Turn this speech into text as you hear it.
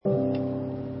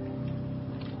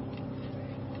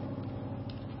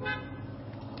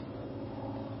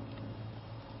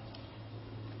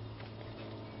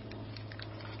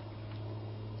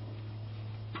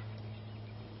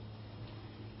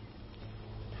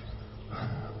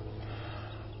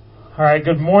All right,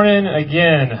 good morning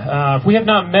again. If we have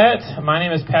not met, my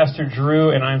name is Pastor Drew,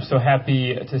 and I'm so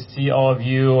happy to see all of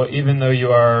you, even though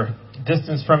you are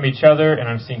distanced from each other, and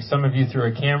I'm seeing some of you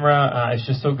through a camera. It's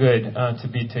just so good to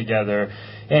be together.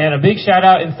 And a big shout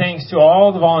out and thanks to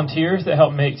all the volunteers that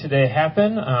helped make today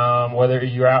happen, whether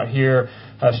you're out here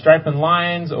striping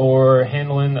lines or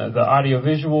handling the audio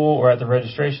visual or at the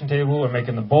registration table or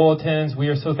making the bulletins. We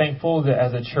are so thankful that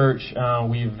as a church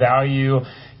we value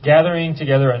gathering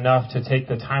together enough to take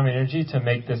the time and energy to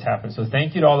make this happen. So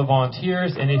thank you to all the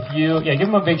volunteers. And if you, give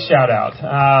them a big shout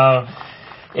out.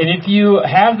 And if you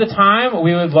have the time,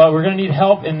 we're going to need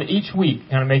help in each week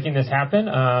kind of making this happen.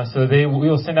 We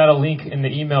will send out a link in the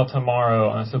email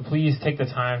tomorrow. So please take the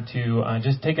time to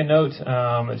just take a note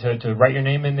to write your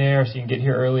name in there so you can get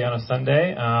here early on a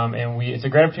Sunday. It's a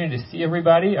great opportunity to see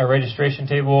everybody. Our registration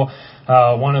table,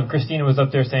 one of Christina was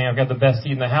up there saying, I've got the best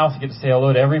seat in the house. You get to say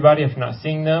hello to everybody if you're not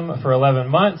seeing them for 11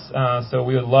 months. So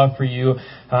we would love for you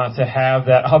to have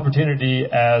that opportunity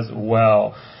as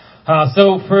well.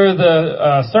 So for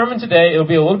the sermon today, it'll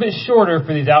be a little bit shorter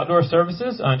for these outdoor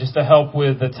services, just to help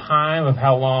with the time of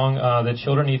how long the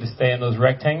children need to stay in those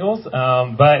rectangles.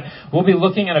 But we'll be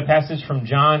looking at a passage from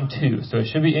John 2. So it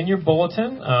should be in your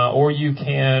bulletin, or you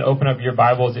can open up your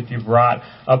Bibles if you brought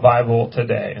a Bible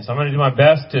today. And so I'm going to do my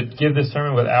best to give this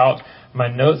sermon without my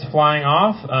notes flying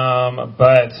off,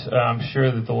 but I'm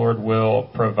sure that the Lord will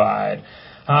provide.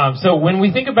 So when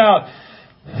we think about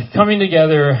coming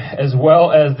together as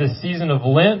well as this season of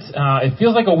Lent, it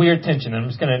feels like a weird tension that I'm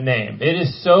just going to name. It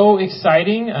is so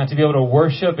exciting to be able to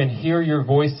worship and hear your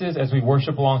voices as we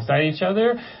worship alongside each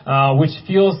other, which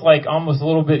feels like almost a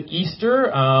little bit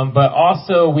Easter, but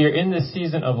also we are in this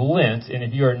season of Lent. And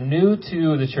if you are new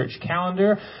to the church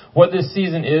calendar, what this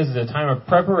season is a time of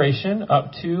preparation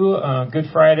up to Good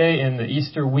Friday and the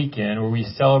Easter weekend where we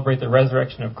celebrate the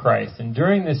resurrection of Christ. And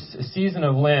during this season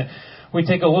of Lent, we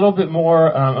take a little bit more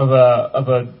of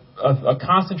a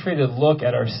concentrated look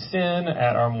at our sin,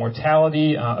 at our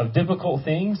mortality, of difficult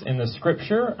things in the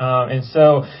Scripture. And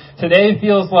so today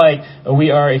feels like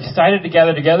we are excited to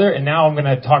gather together, and now I'm going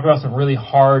to talk about some really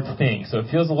hard things. So it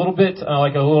feels a little bit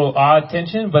like a little odd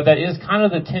tension, but that is kind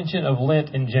of the tension of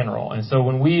Lent in general. And so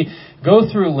when we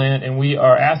go through Lent and we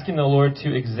are asking the Lord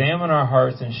to examine our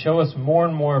hearts and show us more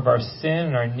and more of our sin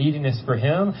and our neediness for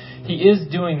Him, He is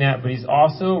doing that, but He's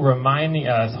also reminding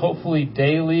us, hopefully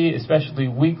daily, especially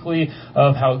weekly,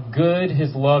 of how good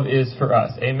His love is for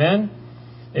us. Amen?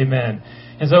 Amen.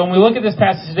 And so when we look at this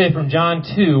passage today from John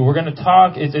 2, we're going to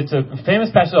talk, it's a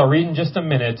famous passage I'll read in just a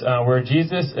minute, where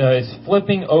Jesus is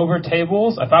flipping over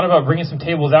tables. I thought about bringing some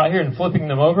tables out here and flipping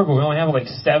them over, but we only have like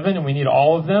 7 and we need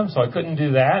all of them, so I couldn't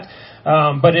do that.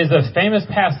 But it's a famous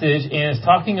passage and it's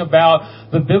talking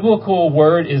about the biblical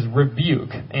word is rebuke.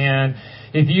 And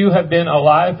if you have been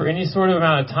alive for any sort of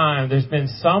amount of time, there's been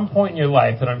some point in your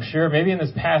life that I'm sure maybe in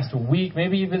this past week,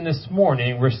 maybe even this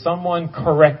morning, where someone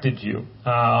corrected you.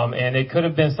 And it could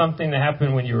have been something that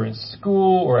happened when you were in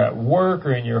school or at work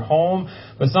or in your home.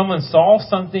 But someone saw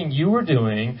something you were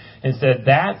doing and said,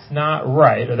 that's not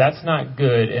right or that's not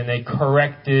good, and they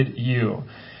corrected you.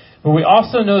 But we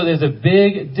also know there's a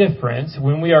big difference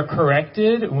when we're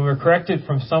corrected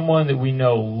from someone that we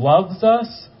know loves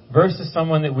us versus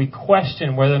someone that we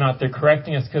question whether or not they're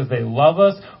correcting us because they love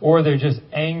us or they're just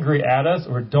angry at us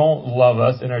or don't love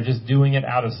us and are just doing it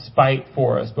out of spite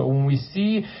for us. But when we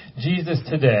see Jesus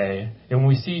today, and when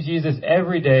we see Jesus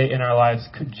every day in our lives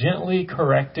gently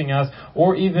correcting us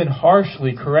or even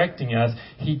harshly correcting us,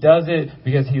 He does it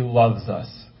because He loves us.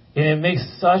 And it makes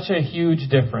such a huge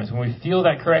difference when we feel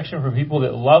that correction from people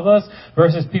that love us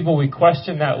versus people we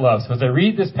question that love. So as I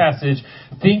read this passage,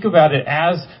 think about it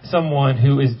as someone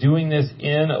who is doing this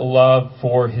in love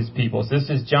for His people. So this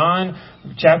is John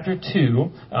chapter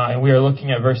 2, and we are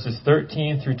looking at verses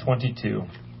 13 through 22.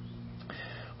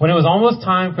 When it was almost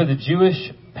time for the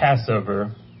Jewish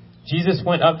Passover, Jesus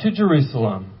went up to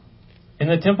Jerusalem. In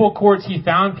the temple courts, He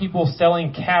found people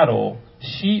selling cattle,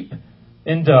 sheep,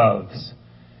 and doves,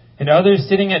 and others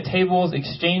sitting at tables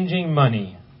exchanging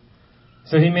money.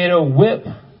 So He made a whip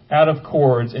out of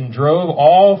cords and drove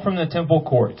all from the temple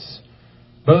courts.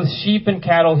 Both sheep and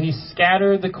cattle He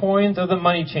scattered the coins of the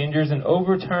money changers and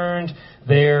overturned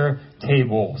their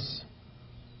tables.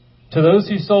 To those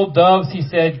who sold doves He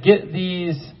said, "Get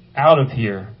these out of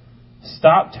here.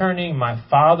 Stop turning my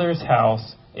Father's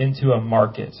house into a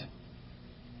market."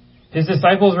 His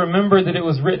disciples remembered that it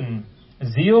was written,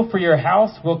 "Zeal for your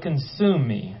house will consume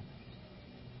me."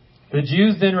 The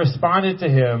Jews then responded to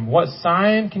Him, "What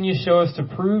sign can you show us to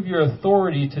prove your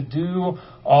authority to do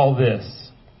all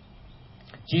this?"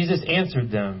 Jesus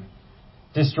answered them,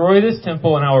 Destroy this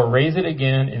temple and I will raise it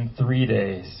again in 3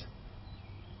 days.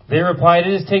 They replied,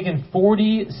 it has taken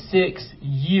 46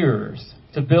 years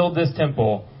to build this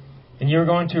temple, and you're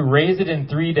going to raise it in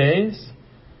 3 days?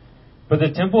 But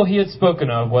the temple he had spoken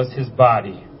of was his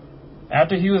body.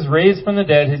 After he was raised from the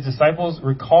dead, his disciples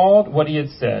recalled what he had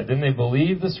said. Then they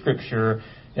believed the scripture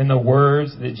and the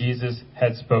words that Jesus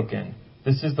had spoken.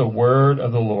 This is the word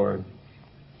of the Lord.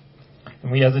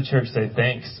 And we as a church say,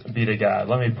 thanks be to God.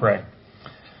 Let me pray.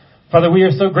 Father, we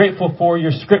are so grateful for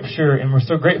your scripture, and we're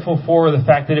so grateful for the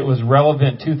fact that it was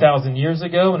relevant 2,000 years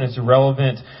ago, and it's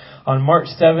relevant on March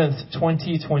 7th,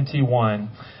 2021.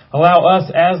 Allow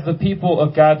us as the people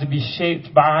of God to be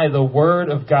shaped by the Word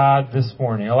of God this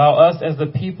morning. Allow us as the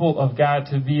people of God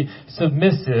to be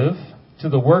submissive to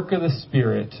the work of the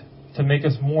Spirit to make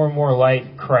us more and more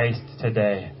like Christ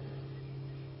today.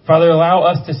 Father, allow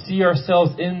us to see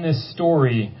ourselves in this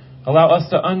story. Allow us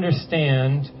to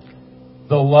understand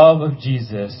the love of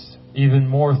Jesus even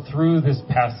more through this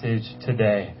passage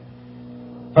today.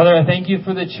 Father, I thank you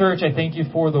for the church. I thank you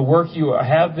for the work you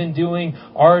have been doing,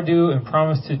 are doing, and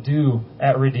promise to do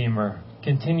at Redeemer.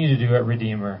 Continue to do at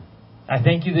Redeemer. I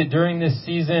thank you that during this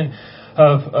season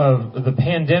of the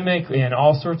pandemic and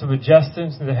all sorts of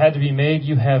adjustments that had to be made,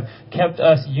 you have kept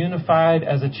us unified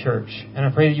as a church. And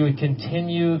I pray that you would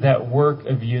continue that work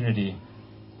of unity.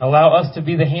 Allow us to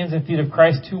be the hands and feet of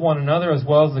Christ to one another as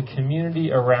well as the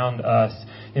community around us.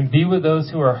 And be with those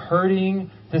who are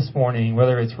hurting this morning,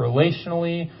 whether it's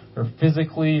relationally or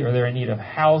physically, or they're in need of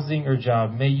housing or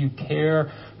job. May you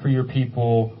care for your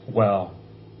people well.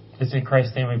 It's in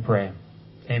Christ's name we pray.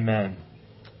 Amen.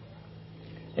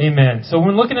 Amen. So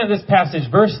when looking at this passage,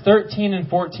 verse 13 and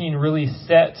 14 really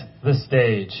set the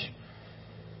stage.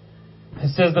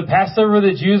 It says, the Passover of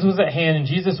the Jews was at hand, and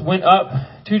Jesus went up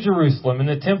to Jerusalem. In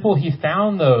the temple he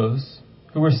found those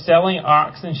who were selling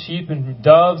ox and sheep and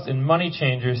doves and money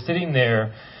changers sitting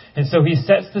there. And so he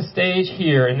sets the stage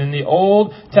here. And in the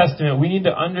Old Testament, we need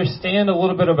to understand a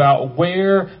little bit about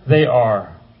where they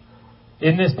are.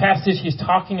 In this passage, he's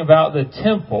talking about the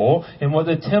temple and what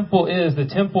the temple is. The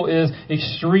temple is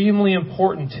extremely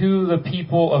important to the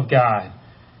people of God.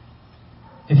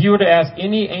 If you were to ask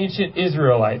any ancient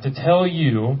Israelite to tell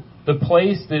you the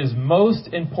place that is most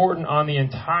important on the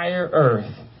entire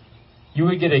earth, you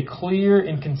would get a clear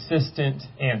and consistent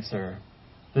answer.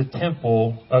 The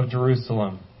Temple of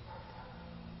Jerusalem.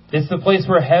 It's the place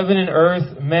where heaven and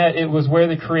earth met. It was where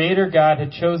the Creator God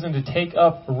had chosen to take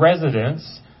up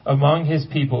residence among His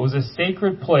people. It was a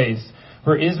sacred place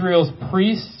where Israel's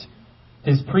priests,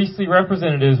 his priestly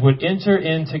representatives, would enter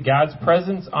into God's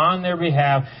presence on their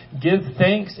behalf, give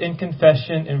thanks and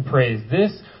confession and praise.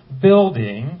 This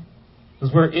building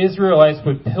was where Israelites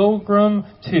would pilgrim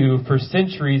to for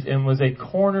centuries and was a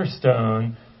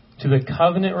cornerstone to the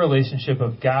covenant relationship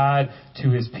of God to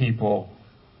His people.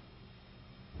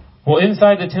 Well,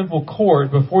 inside the temple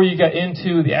court, before you got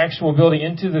into the actual building,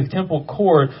 into the temple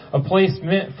court, a place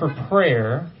meant for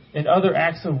prayer and other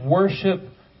acts of worship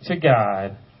to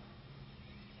God,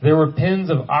 there were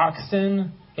pens of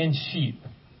oxen and sheep.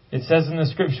 It says in the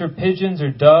scripture, pigeons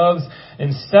or doves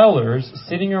and sellers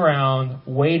sitting around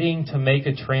waiting to make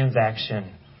a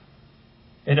transaction.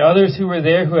 And others who were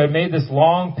there who had made this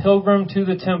long pilgrim to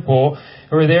the temple,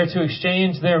 who were there to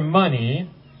exchange their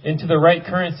money into the right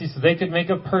currency so they could make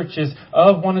a purchase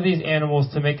of one of these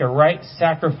animals to make a right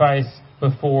sacrifice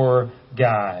before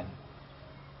God.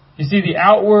 You see, the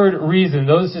outward reason,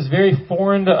 though this is very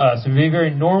foreign to us, it would be very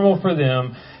normal for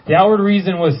them, the outward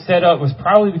reason was set up was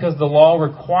probably because the law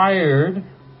required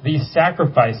these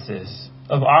sacrifices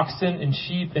of oxen and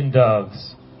sheep and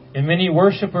doves. And many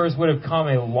worshipers would have come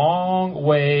a long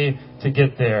way to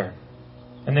get there.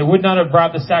 And they would not have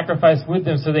brought the sacrifice with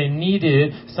them, so they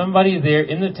needed somebody there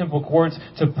in the temple courts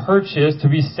to purchase, to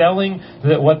be selling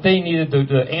what they needed,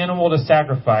 the animal to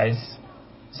sacrifice,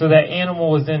 so that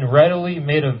animal was then readily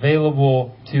made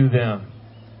available to them.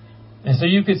 And so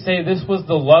you could say this was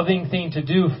the loving thing to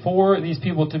do for these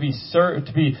people to be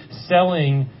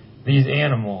selling these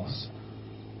animals.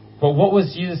 But what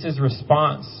was Jesus'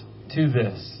 response to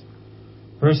this?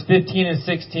 Verse 15 and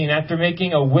 16, after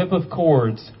making a whip of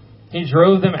cords, he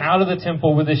drove them out of the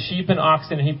temple with the sheep and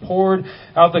oxen, and he poured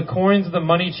out the coins of the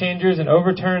money changers and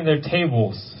overturned their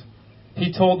tables.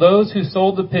 He told those who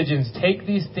sold the pigeons, take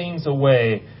these things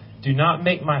away. Do not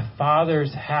make my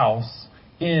Father's house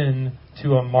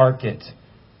into a market.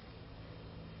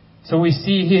 So we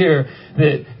see here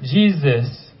that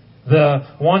Jesus, the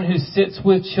one who sits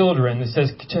with children, that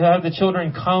says to have the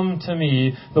children come to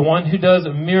me, the one who does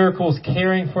miracles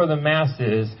caring for the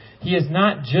masses, he is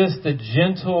not just the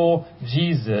gentle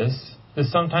Jesus that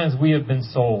sometimes we have been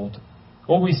sold.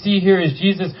 What we see here is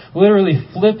Jesus literally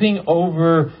flipping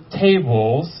over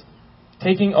tables,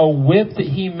 taking a whip that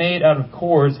he made out of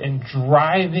cords and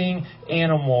driving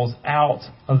animals out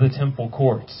of the temple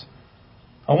courts.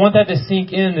 I want that to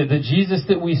sink in, that the Jesus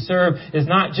that we serve is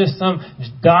not just some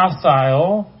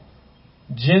docile,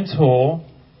 gentle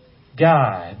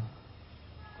God,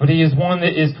 but he is one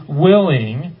that is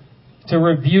willing to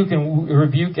rebuke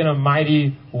in a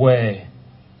mighty way.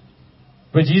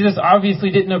 But Jesus obviously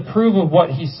didn't approve of what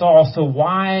he saw, so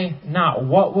why not?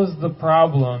 What was the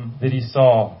problem that he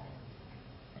saw?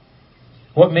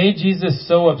 What made Jesus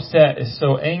so upset, is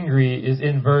so angry, is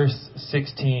in verse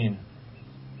 16.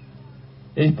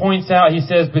 He points out, he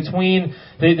says,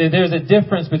 there's a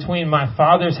difference between my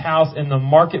Father's house and the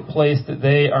marketplace that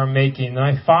they are making.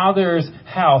 My Father's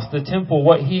house, the temple,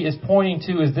 what he is pointing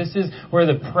to is this is where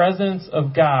the presence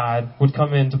of God would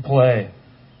come into play.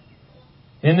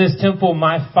 In this temple,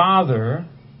 my Father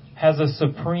has a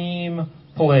supreme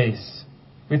place.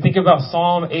 We think about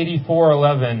Psalm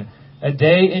 84:11. A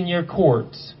day in your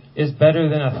courts is better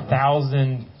than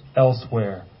 1,000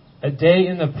 elsewhere. A day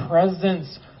in the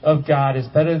presence of God is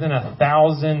better than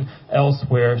 1,000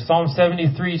 elsewhere. Psalm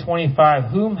 73:25.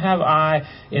 Whom have I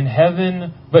in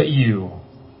heaven but you?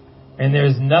 And there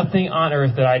is nothing on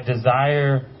earth that I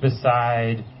desire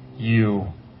beside you.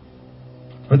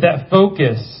 But that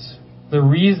focus, the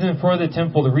reason for the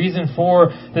temple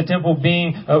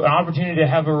being an opportunity to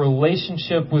have a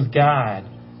relationship with God,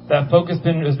 that focus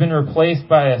has been replaced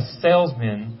by a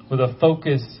salesman with a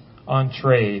focus on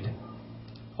trade.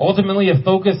 Ultimately, a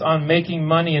focus on making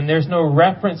money, and there's no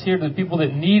reference here to the people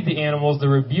that need the animals. The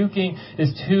rebuking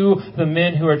is to the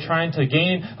men who are trying to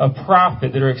gain a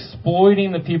profit, that are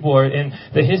exploiting the people, and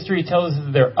the history tells us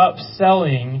that they're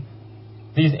upselling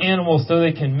these animals so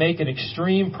they can make an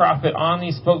extreme profit on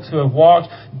these folks who have walked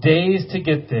days to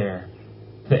get there.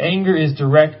 The anger is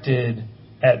directed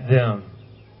at them.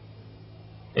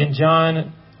 In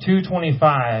John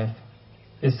 2:25,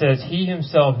 it says, he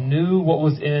himself knew what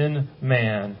was in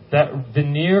man. That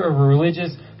veneer of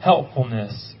religious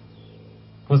helpfulness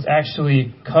was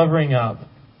actually covering up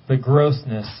the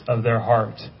grossness of their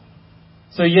heart.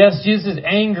 So yes, Jesus is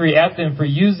angry at them for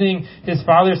using his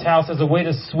Father's house as a way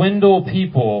to swindle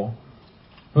people.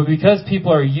 But because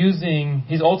people are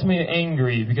he's ultimately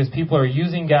angry because people are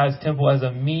using God's temple as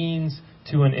a means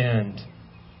to an end.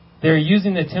 They're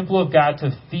using the temple of God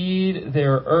to feed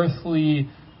their earthly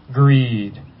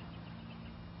greed.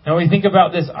 Now we think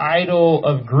about this idol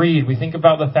of greed. We think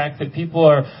about the fact that people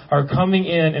are coming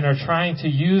in and are trying to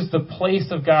use the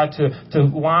place of God to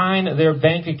line their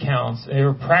bank accounts.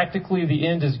 Practically the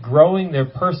end is growing their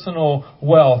personal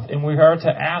wealth. And we are to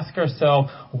ask ourselves,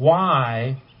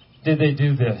 why did they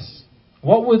do this?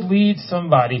 What would lead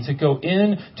somebody to go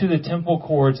into the temple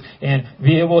courts and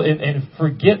be able and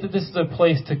forget that this is a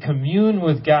place to commune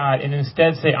with God and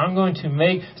instead say, I'm going to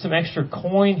make some extra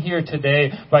coin here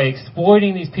today by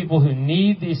exploiting these people who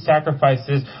need these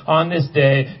sacrifices on this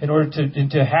day in order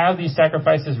to have these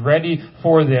sacrifices ready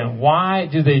for them? Why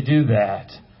do they do that?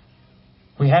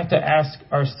 We have to ask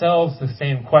ourselves the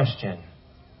same question.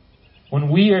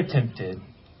 When we are tempted,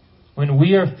 when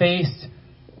we are faced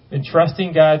in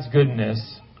trusting God's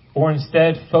goodness, or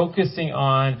instead focusing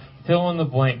on fill in the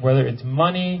blank, whether it's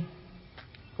money,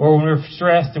 or when we're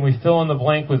stressed and we fill in the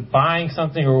blank with buying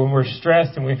something, or when we're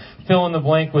stressed and we fill in the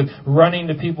blank with running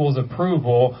to people's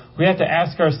approval, we have to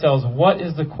ask ourselves, what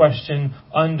is the question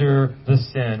under the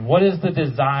sin? What is the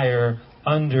desire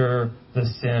under the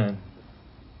sin?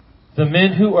 The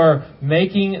men who are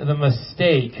making the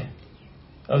mistake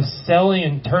of selling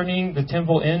and turning the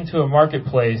temple into a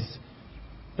marketplace,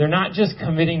 they're not just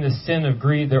committing the sin of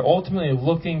greed, they're ultimately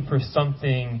looking for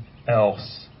something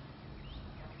else.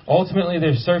 Ultimately,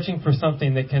 they're searching for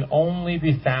something that can only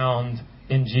be found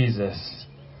in Jesus.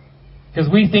 Because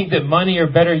we think that money, or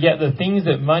better yet, the things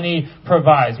that money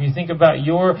provides. When you think about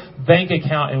your bank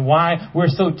account and why we're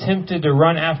so tempted to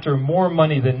run after more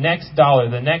money, the next dollar,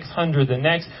 the next $100, the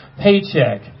next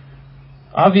paycheck.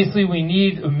 Obviously, we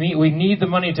need the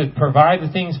money to provide the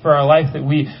things for our life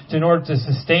in order to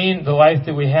sustain the life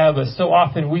that we have. But so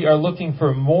often we are looking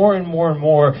for more and more and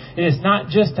more. It is not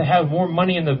just to have more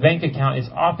money in the bank account. It's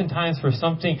oftentimes for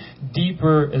something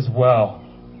deeper as well.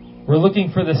 We're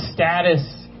looking for the status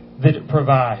that it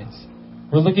provides.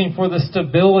 We're looking for the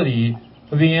stability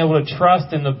of being able to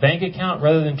trust in the bank account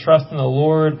rather than trust in the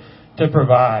Lord to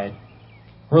provide.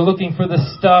 We're looking for the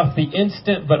stuff, the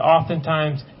instant but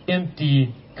oftentimes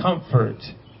empty comfort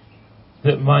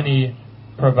that money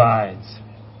provides.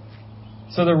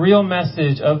 So the real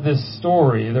message of this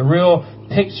story, the real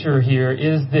picture here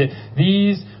is that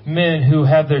these men who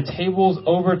have their tables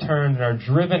overturned and are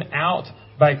driven out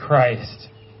by Christ,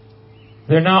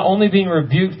 they're not only being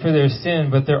rebuked for their sin,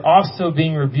 but they're also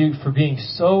being rebuked for being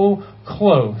so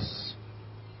close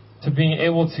to being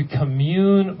able to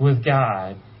commune with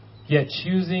God, yet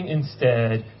choosing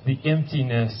instead the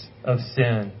emptiness of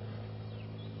sin.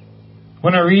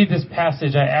 When I read this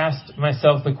passage, I asked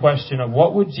myself the question of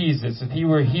what would Jesus, if he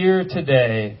were here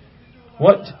today,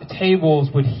 what tables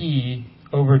would he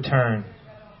overturn?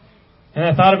 And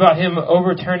I thought about him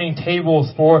overturning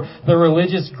tables for the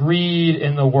religious greed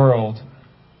in the world.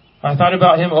 I thought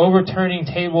about him overturning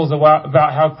tables about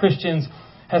how Christians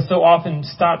have so often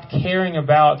stopped caring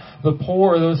about the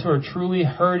poor or those who are truly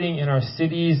hurting in our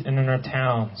cities and in our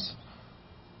towns.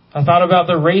 I thought about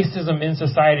the racism in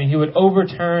society, and he would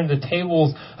overturn the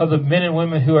tables of the men and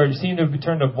women who seem to have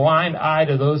turned a blind eye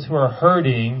to those who are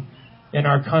hurting in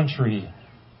our country.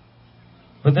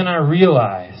 But then I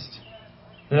realized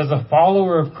that as a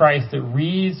follower of Christ that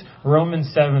reads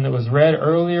Romans 7 that was read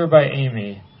earlier by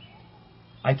Amy,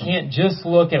 I can't just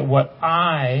look at what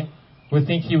I would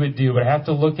think he would do, but I have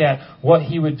to look at what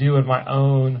he would do in my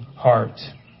own heart.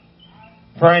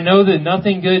 For I know that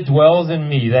nothing good dwells in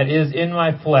me, that is, in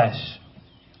my flesh.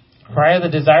 For I have the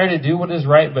desire to do what is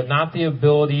right, but not the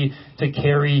ability to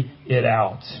carry it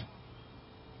out.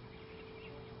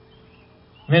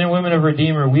 Men and women of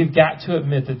Redeemer, we've got to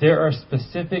admit that there are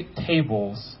specific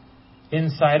tables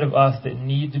inside of us that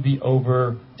need to be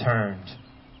overturned.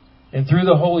 And through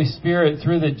the Holy Spirit,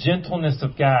 through the gentleness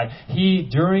of God, He,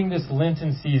 during this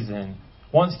Lenten season,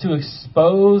 wants to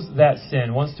expose that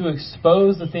sin, wants to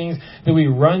expose the things that we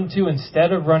run to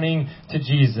instead of running to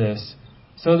Jesus,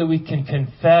 so that we can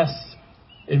confess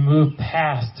and move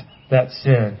past that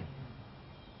sin.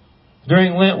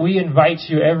 During Lent, we invite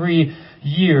you every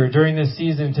year during this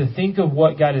season to think of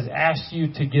what God has asked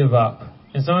you to give up.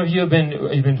 And some of you have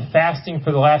been fasting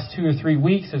for the last 2 or 3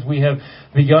 weeks as we have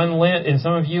begun Lent. And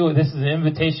some of you, this is an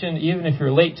invitation. Even if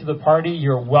you're late to the party,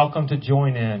 you're welcome to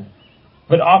join in.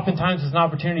 But oftentimes it's an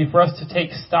opportunity for us to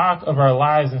take stock of our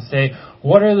lives and say,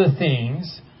 what are the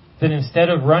things that instead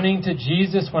of running to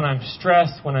Jesus when I'm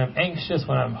stressed, when I'm anxious,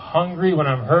 when I'm hungry, when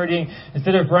I'm hurting,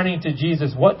 instead of running to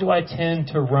Jesus, what do I tend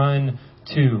to run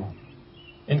to?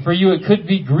 And for you, it could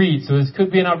be greed. So this could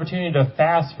be an opportunity to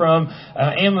fast from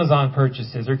Amazon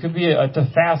purchases. Or it could be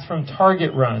to fast from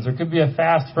Target runs. Or it could be a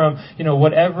fast from,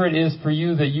 whatever it is for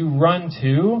you that you run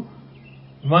to,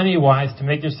 money-wise, to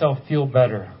make yourself feel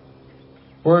better.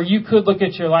 Or you could look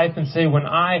at your life and say, when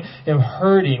I am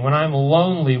hurting, when I'm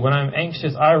lonely, when I'm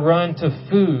anxious, I run to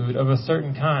food of a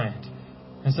certain kind.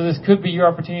 And so this could be your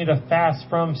opportunity to fast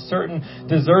from certain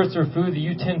desserts or food that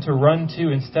you tend to run to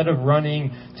instead of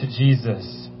running to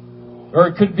Jesus. Or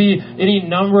it could be any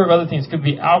number of other things. It could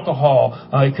be alcohol.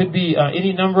 It could be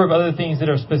any number of other things that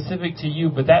are specific to you.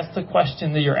 But that's the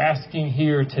question that you're asking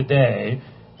here today.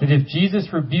 That if Jesus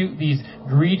rebuked these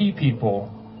greedy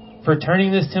people for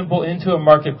turning this temple into a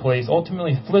marketplace,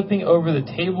 ultimately flipping over the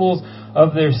tables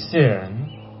of their sin,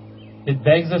 it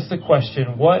begs us the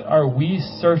question, what are we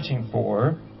searching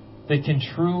for that can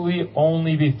truly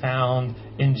only be found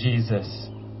in Jesus?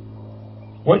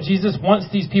 What Jesus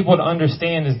wants these people to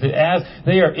understand is that as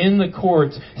they are in the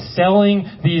courts selling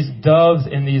these doves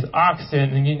and these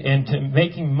oxen and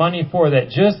making money for that,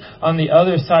 just on the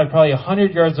other side, probably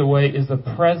 100 yards away, is the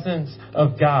presence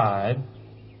of God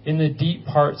in the deep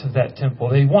parts of that temple.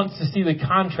 They want to see the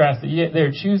contrast that yet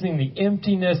they're choosing the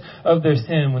emptiness of their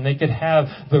sin when they could have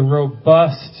the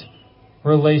robust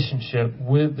relationship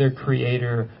with their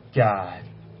Creator God.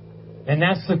 And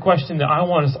that's the question that I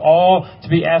want us all to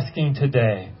be asking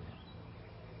today.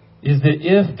 Is that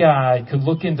if God could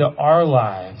look into our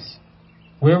lives,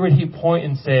 where would He point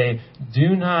and say,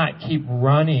 do not keep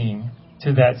running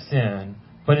to that sin,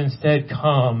 but instead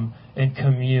come and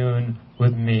commune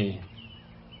with me?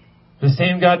 The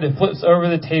same God that flips over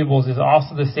the tables is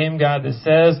also the same God that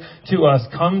says to us,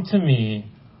 come to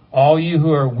me, all you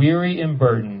who are weary and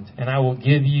burdened, and I will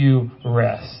give you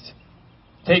rest.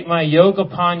 Take my yoke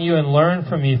upon you and learn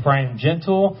from me, for I am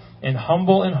gentle and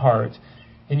humble in heart,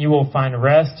 and you will find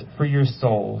rest for your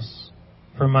souls.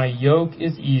 For my yoke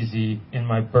is easy and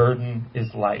my burden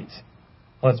is light.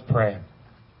 Let's pray.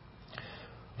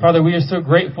 Father, we are so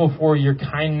grateful for your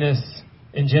kindness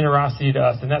and generosity to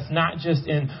us. And that's not just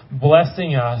in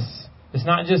blessing us. It's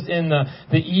not just in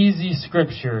the easy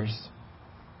scriptures,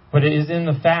 but it is in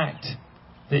the fact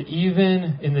that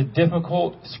even in the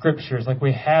difficult scriptures like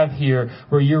we have here,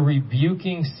 where you're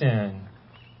rebuking sin,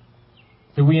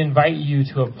 that we invite you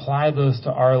to apply those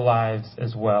to our lives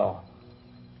as well.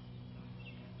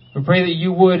 We pray that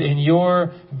you would, in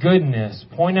your goodness,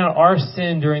 point out our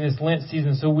sin during this Lent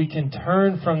season so we can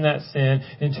turn from that sin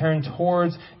and turn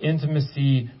towards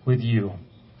intimacy with you.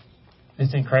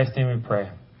 It's in Christ's name we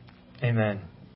pray. Amen.